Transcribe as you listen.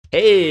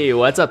Hey,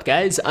 what's up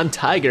guys? I'm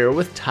Tiger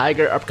with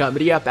Tiger Uppercut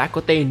Media back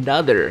with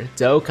another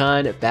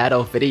Dokkan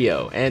battle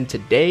video. And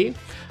today,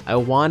 I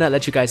wanna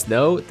let you guys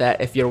know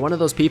that if you're one of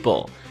those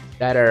people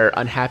that are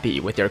unhappy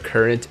with your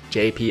current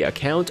JP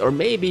account, or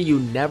maybe you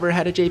never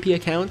had a JP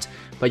account,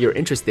 but you're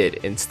interested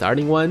in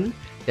starting one,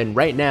 then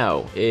right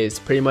now is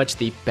pretty much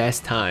the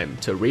best time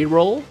to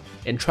reroll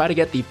and try to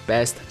get the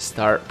best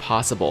start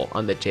possible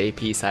on the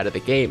JP side of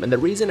the game. And the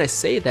reason I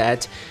say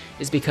that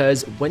is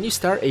because when you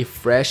start a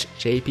fresh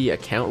JP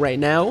account right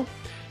now,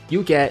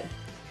 you get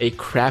a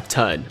crap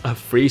ton of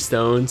free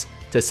stones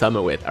to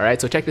summon with.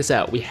 Alright, so check this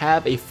out. We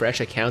have a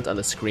fresh account on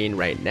the screen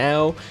right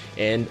now,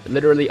 and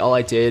literally all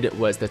I did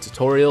was the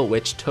tutorial,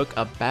 which took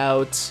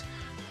about,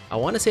 I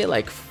want to say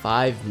like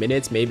 5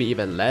 minutes, maybe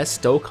even less.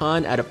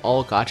 Dokkan, out of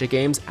all gacha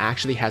games,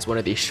 actually has one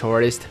of the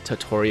shortest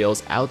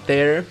tutorials out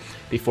there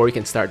before you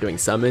can start doing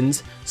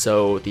summons.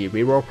 So the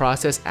reroll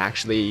process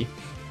actually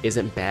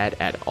isn't bad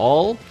at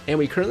all. And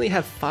we currently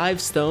have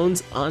 5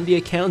 stones on the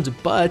account,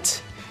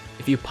 but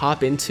if you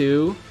pop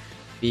into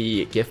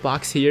the gift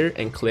box here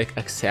and click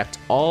accept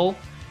all,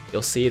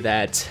 you'll see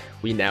that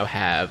we now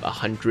have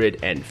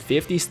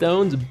 150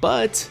 stones,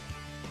 but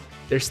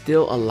there's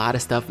still a lot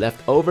of stuff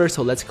left over.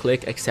 So let's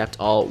click accept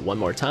all one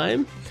more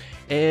time,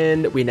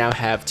 and we now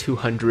have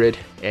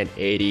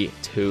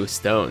 282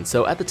 stones.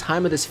 So at the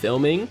time of this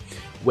filming,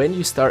 when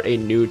you start a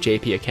new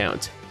JP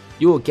account,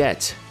 you will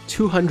get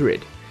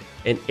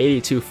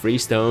 282 free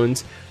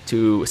stones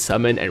to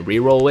summon and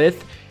reroll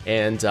with.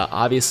 And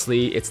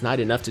obviously it's not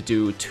enough to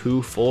do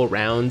 2 full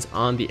rounds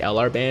on the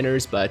LR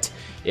banners, but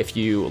if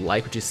you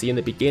like what you see in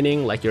the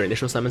beginning, like your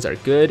initial summons are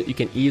good, you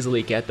can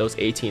easily get those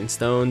 18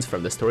 stones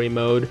from the story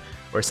mode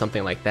or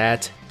something like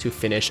that to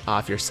finish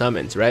off your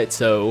summons, right?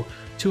 So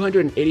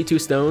 282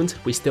 stones,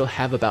 we still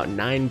have about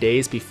 9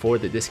 days before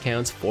the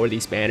discounts for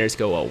these banners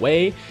go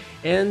away.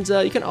 And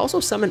you can also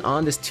summon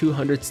on this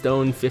 200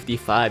 stone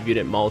 55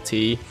 unit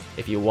multi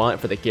if you want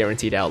for the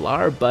guaranteed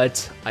LR,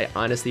 but I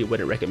honestly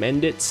wouldn't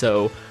recommend it.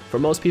 So for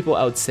most people,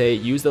 I would say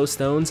use those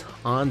stones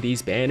on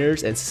these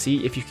banners and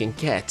see if you can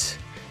get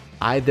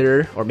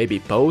either or maybe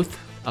both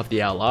of the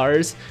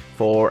LRs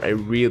for a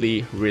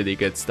really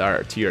good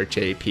start to your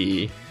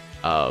JP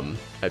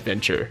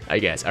adventure, I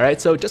guess. Alright,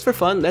 so just for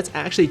fun, let's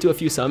actually do a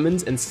few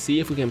summons and see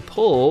if we can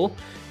pull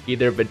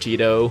either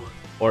Vegito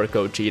or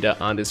Gogeta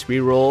on this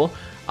reroll.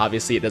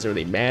 Obviously, it doesn't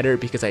really matter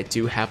because I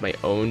do have my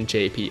own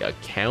JP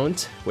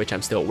account, which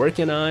I'm still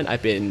working on.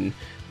 I've been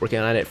working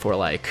on it for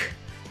like,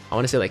 I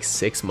want to say like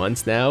 6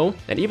 months now.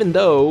 And even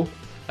though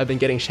I've been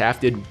getting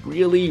shafted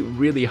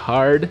really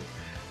hard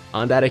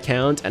on that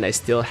account and I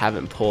still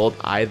haven't pulled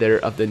either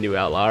of the new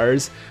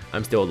LRs,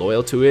 I'm still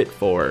loyal to it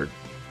for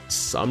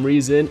some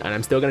reason, and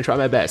I'm still going to try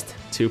my best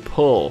to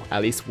pull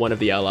at least one of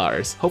the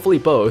LRs, hopefully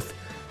both,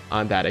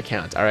 on that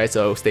account. Alright,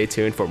 so stay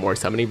tuned for more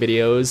summoning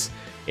videos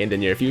in the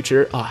near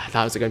future. Oh, I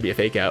thought it was going to be a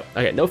fake out.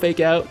 Okay, no fake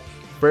out.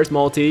 First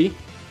multi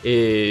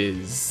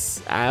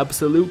is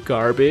absolute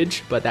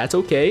garbage, but that's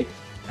okay.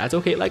 That's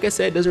okay. Like I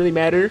said, it doesn't really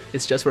matter.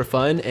 It's just for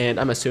fun, and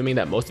I'm assuming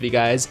that most of you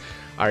guys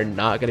are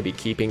not going to be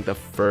keeping the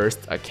first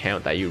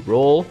account that you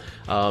roll.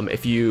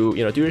 If you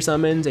do your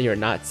summons and you're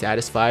not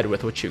satisfied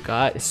with what you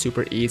got, it's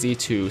super easy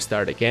to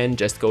start again.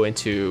 Just go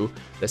into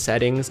the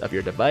settings of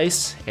your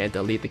device and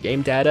delete the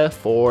game data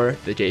for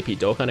the JP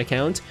Dokkan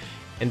account,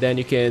 and then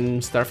you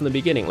can start from the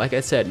beginning. Like I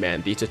said,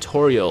 man, the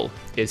tutorial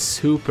is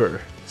super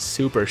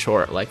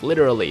short, like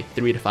literally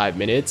 3 to 5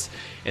 minutes,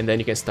 and then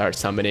you can start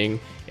summoning.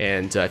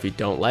 And if you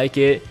don't like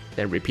it,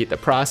 then repeat the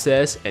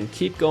process and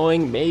keep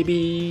going.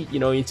 Maybe you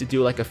need to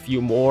do like a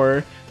few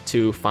more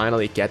to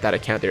finally get that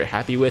account that you're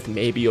happy with.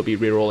 Maybe you'll be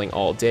rerolling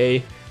all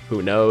day,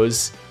 who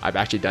knows. I've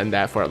actually done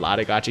that for a lot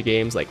of gacha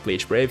games like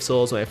Bleach Brave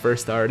Souls when I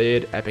first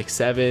started, Epic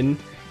 7,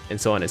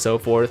 and so on and so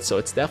forth. So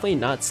it's definitely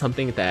not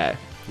something that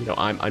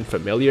I'm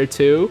unfamiliar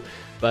to.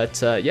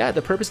 But yeah,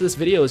 the purpose of this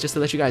video is just to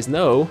let you guys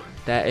know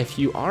that if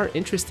you are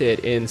interested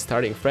in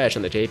starting fresh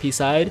on the JP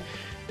side,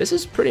 this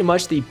is pretty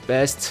much the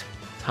best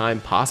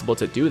time possible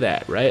to do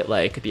that, right?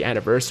 Like the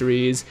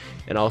anniversaries,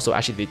 and also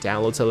actually the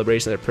download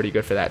celebrations are pretty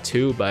good for that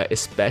too, but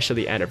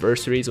especially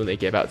anniversaries when they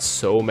give out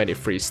so many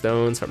free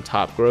stones from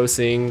top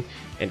grossing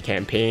and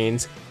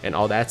campaigns and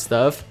all that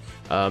stuff.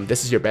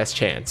 This is your best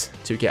chance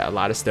to get a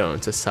lot of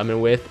stones to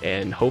summon with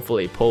and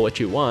hopefully pull what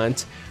you want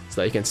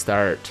so that you can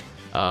start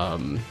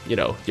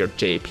your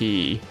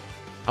JP,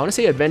 I want to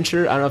say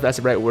adventure, I don't know if that's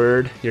the right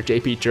word, your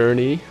JP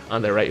journey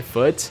on the right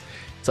foot.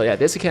 So yeah,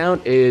 this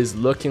account is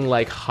looking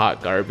like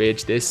hot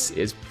garbage. This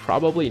is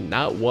probably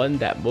not one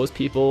that most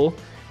people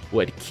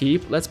would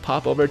keep. Let's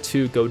pop over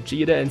to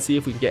Gogeta and see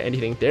if we can get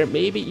anything there.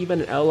 Maybe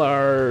even an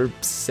LR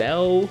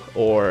Cell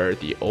or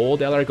the old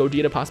LR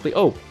Gogeta possibly.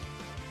 Oh,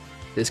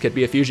 this could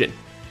be a fusion.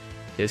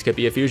 This could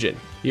be a fusion.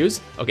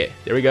 Fuse? Okay,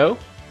 there we go.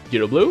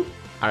 Vegito Blue.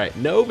 Alright,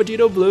 no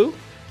Vegito Blue.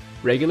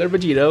 Regular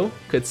Vegito.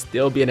 Could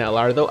still be an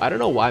LR though. I don't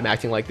know why I'm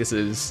acting like this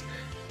is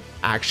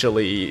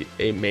actually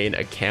a main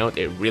account.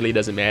 It really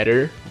doesn't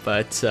matter,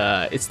 but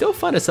it's still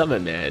fun to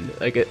summon, man.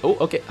 Like, oh,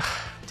 okay.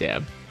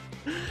 Damn.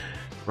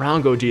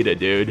 Wrong Gogeta,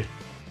 dude.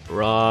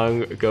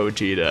 Wrong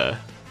Gogeta.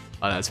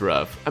 Oh, that's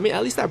rough. I mean,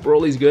 at least that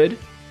Broly's good.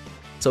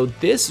 So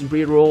this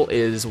reroll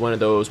is one of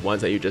those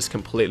ones that you just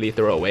completely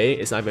throw away.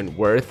 It's not even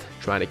worth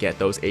trying to get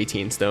those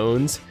 18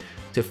 stones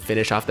to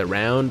finish off the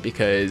round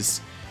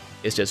because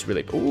it's just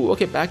really... Ooh,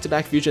 okay,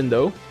 back-to-back fusion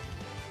though.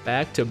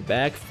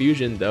 Back-to-back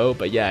fusion though,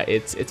 but yeah,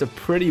 it's a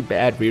pretty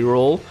bad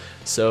reroll.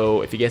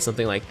 So if you get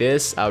something like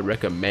this, I would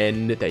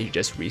recommend that you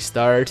just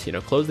restart, you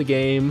know, close the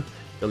game,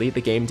 delete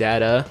the game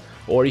data,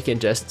 or you can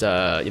just,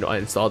 you know,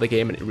 uninstall the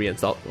game and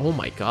reinstall. Oh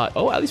my god.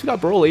 Oh, at least we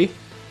got Broly.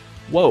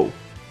 Whoa.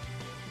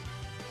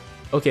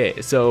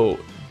 Okay, so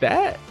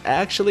that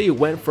actually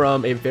went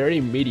from a very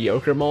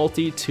mediocre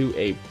multi to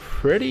a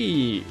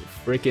pretty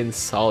freaking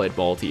solid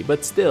multi,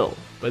 but still,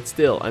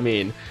 I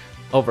mean,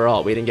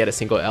 overall, we didn't get a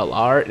single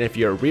LR, and if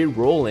you're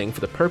re-rolling for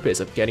the purpose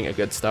of getting a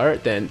good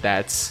start, then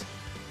that's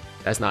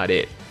not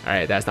it.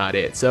 Alright, that's not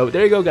it. So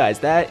there you go, guys.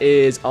 That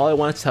is all I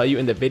wanted to tell you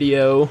in the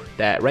video,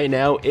 that right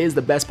now is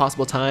the best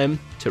possible time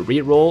to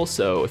re-roll.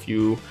 So if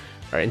you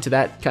are into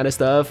that kind of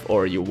stuff,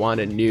 or you want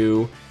a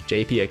new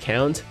JP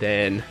account,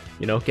 then,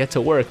 you know, get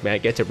to work, man.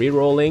 Get to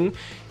re-rolling,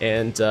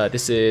 and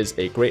this is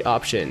a great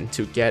option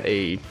to get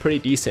a pretty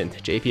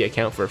decent JP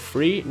account for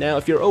free. Now,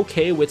 if you're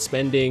okay with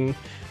spending,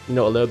 you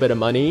know, a little bit of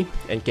money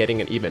and getting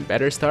an even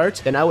better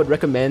start, then I would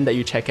recommend that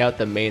you check out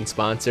the main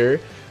sponsor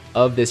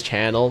of this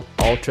channel,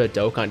 Ultra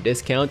Dokkan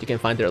Discount. You can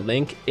find their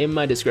link in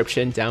my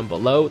description down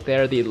below.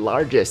 They're the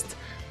largest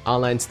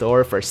online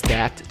store for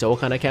stacked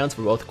Dokkan accounts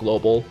for both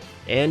global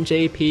and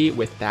JP,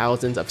 with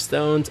thousands of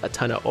stones, a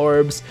ton of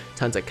orbs,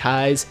 tons of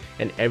Kais,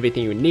 and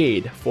everything you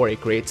need for a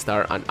great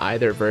start on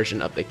either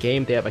version of the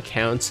game. They have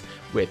accounts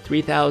with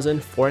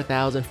 3,000,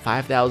 4,000,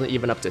 5,000,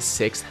 even up to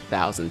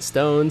 6,000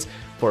 stones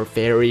for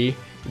very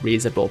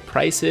reasonable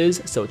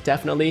prices. So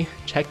definitely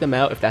check them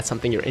out if that's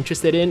something you're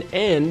interested in.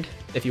 And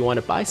if you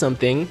want to buy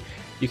something,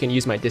 you can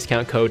use my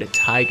discount code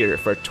TIGER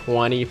for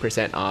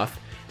 20% off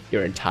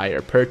your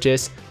entire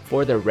purchase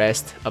for the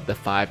rest of the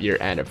 5-year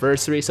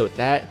anniversary. So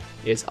that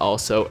is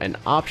also an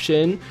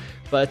option.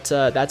 But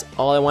that's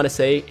all I want to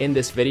say in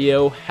this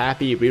video.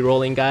 Happy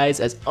rerolling,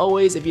 guys. As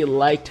always, if you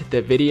liked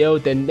the video,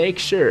 then make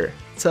sure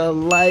to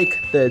like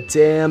the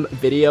damn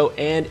video.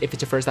 And if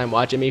it's your first time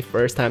watching me,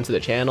 first time to the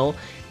channel,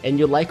 and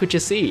you like what you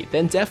see,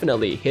 then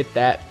definitely hit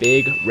that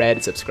big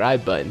red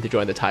subscribe button to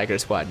join the Tiger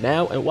Squad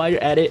now. And while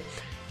you're at it,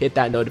 hit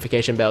that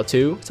notification bell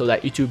too, so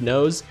that YouTube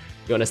knows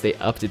you want to stay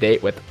up to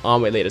date with all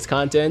my latest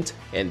content.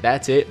 And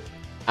that's it.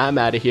 I'm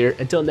out of here.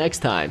 Until next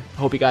time, I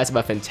hope you guys have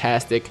a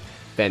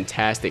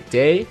fantastic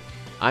day.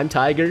 I'm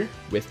Tiger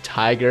with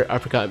Tiger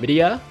Uppercut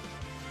Media,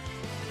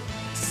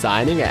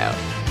 signing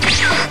out.